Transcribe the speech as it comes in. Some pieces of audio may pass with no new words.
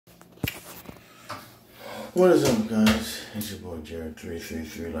What is up, guys? It's your boy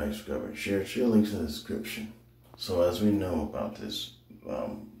Jared333 Life Share links in the description. So as we know about this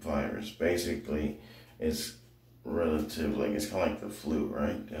virus, basically it's relative, like it's kind of like the flu,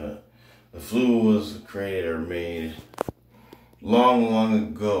 right? The flu was created or made long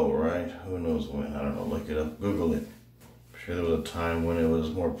ago, right? Who knows when? I don't know. Look it up. Google it. I'm sure there was a time when it was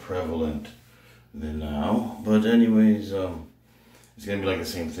more prevalent than now. But anyways, it's gonna be like the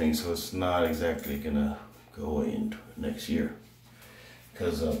same thing. So it's not exactly gonna go away into next year,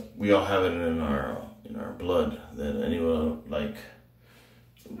 because we all have it in our blood. That anyone, like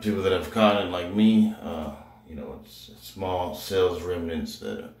people that have caught it, like me, it's small cells remnants.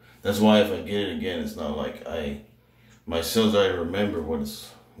 That's why if I get it again, it's not like my cells already remember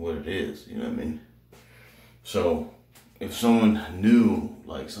what it is. You know what I mean? So if someone's new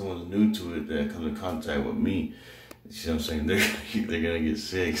to it that comes in contact with me, you see what I'm saying? They're gonna get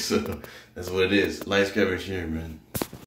sick. So that's what it is. Light Skyward here, man.